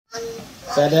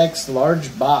FedEx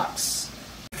large box.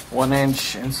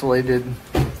 1-inch insulated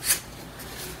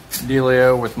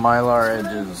dealio with Mylar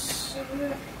edges.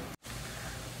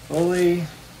 Fully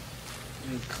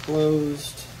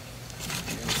enclosed.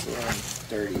 It's a little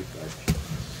dirty,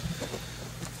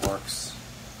 but works.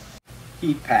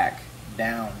 Heat pack,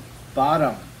 down,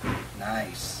 bottom,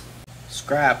 nice.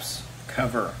 Scraps,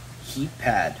 cover, heat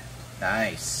pad,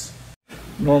 nice.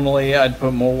 Normally I'd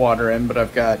put more water in, but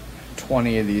I've got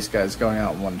 20 of these guys going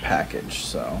out in one package,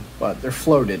 so, but they're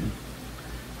floated,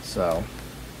 so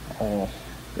all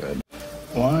good.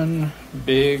 One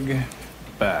big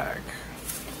bag.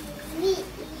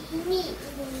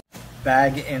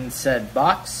 Bag in said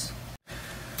box.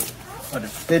 Put a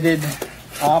fitted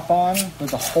top on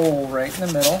with a hole right in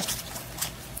the middle.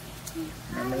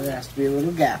 Remember, there has to be a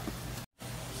little gap.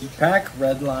 Heat pack,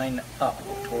 red line up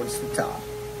towards the top.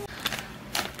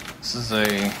 This is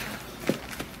a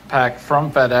pack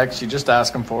from FedEx. You just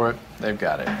ask them for it, they've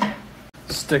got it.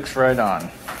 Sticks right on.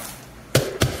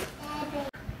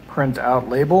 Print out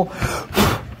label.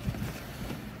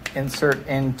 Insert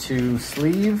into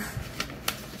sleeve.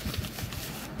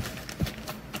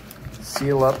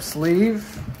 Seal up sleeve.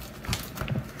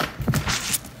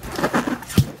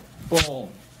 Boom,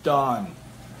 done.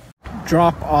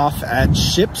 Drop off at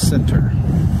ship center.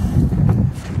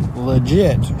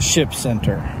 Legit ship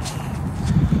center.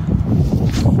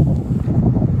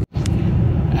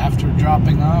 After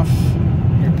dropping off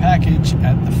your package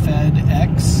at the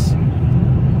FedEx,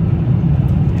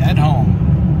 head home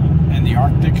in the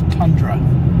Arctic tundra.